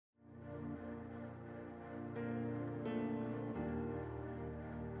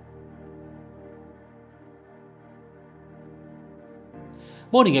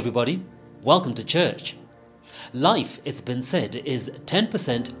Morning everybody, welcome to church. Life, it's been said, is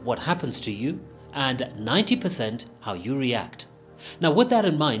 10% what happens to you and 90% how you react. Now with that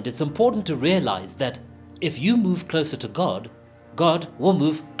in mind, it's important to realize that if you move closer to God, God will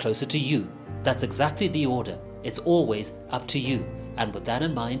move closer to you. That's exactly the order. It's always up to you. And with that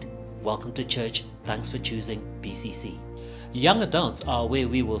in mind, welcome to church. Thanks for choosing BCC. Young adults are where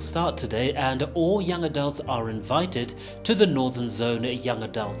we will start today, and all young adults are invited to the Northern Zone Young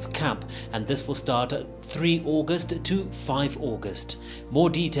Adults Camp, and this will start 3 August to 5 August. More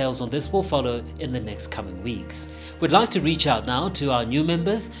details on this will follow in the next coming weeks. We'd like to reach out now to our new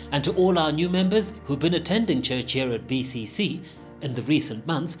members, and to all our new members who've been attending church here at BCC in the recent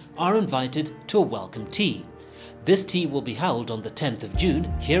months are invited to a welcome tea. This tea will be held on the 10th of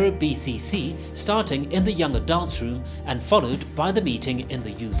June here at BCC, starting in the Young Adults Room and followed by the meeting in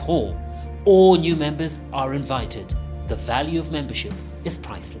the Youth Hall. All new members are invited. The value of membership is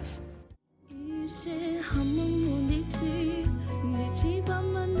priceless.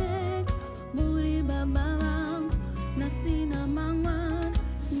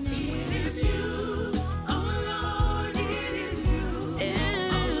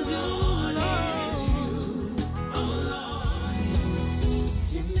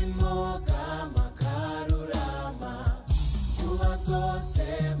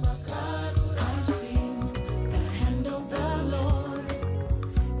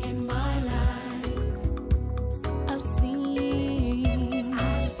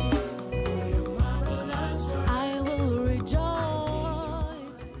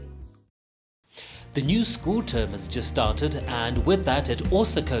 The new school term has just started, and with that it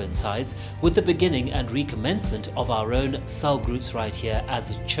also coincides with the beginning and recommencement of our own cell groups right here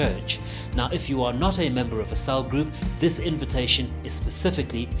as a church. Now if you are not a member of a cell group, this invitation is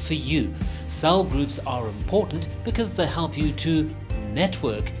specifically for you. Cell groups are important because they help you to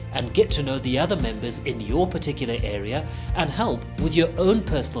network and get to know the other members in your particular area and help with your own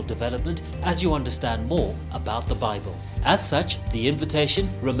personal development as you understand more about the Bible. As such, the invitation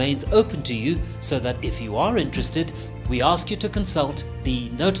remains open to you, so that if you are interested, we ask you to consult the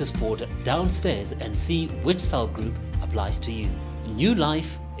notice board downstairs and see which cell group applies to you. New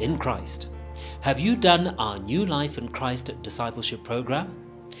Life in Christ. Have you done our New Life in Christ discipleship program?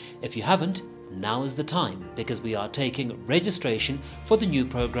 If you haven't, now is the time, because we are taking registration for the new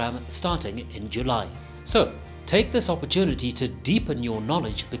program starting in July. So take this opportunity to deepen your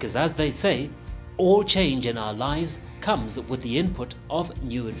knowledge, because as they say, all change in our lives comes with the input of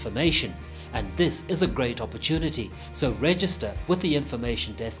new information, and this is a great opportunity. So register with the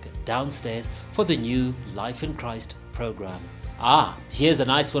information desk downstairs for the New Life in Christ program. Here's a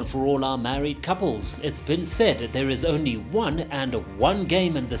nice one for all our married couples. It's been said there is only one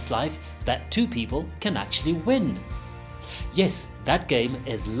game in this life that 2 people can actually win. Yes, that game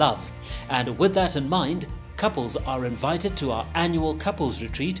is love. And with that in mind, couples are invited to our annual couples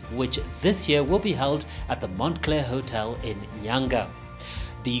retreat, which this year will be held at the Montclair Hotel in Nyanga.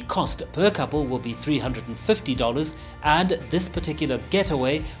 The cost per couple will be $350, and this particular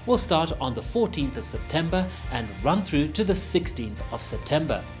getaway will start on the 14th of September and run through to the 16th of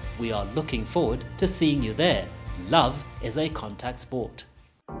September. We are looking forward to seeing you there. Love is a contact sport.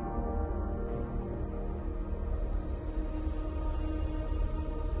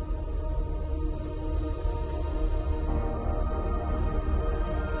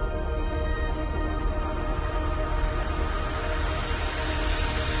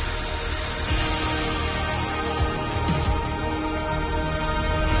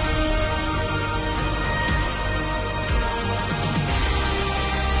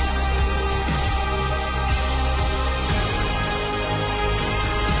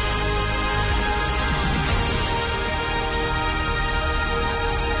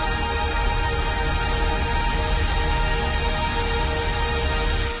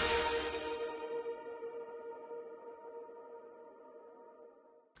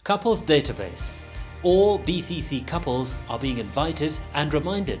 Couples Database. All BCC couples are being invited and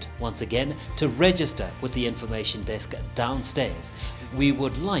reminded once again to register with the information desk downstairs. We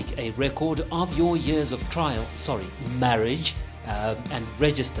would like a record of your years of marriage and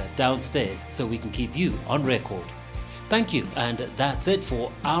register downstairs so we can keep you on record. Thank you, and that's it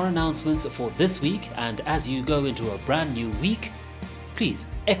for our announcements for this week. And as you go into a brand new week, please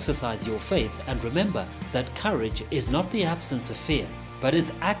exercise your faith and remember that courage is not the absence of fear, but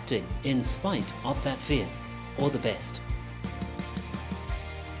it's acting in spite of that fear. All the best.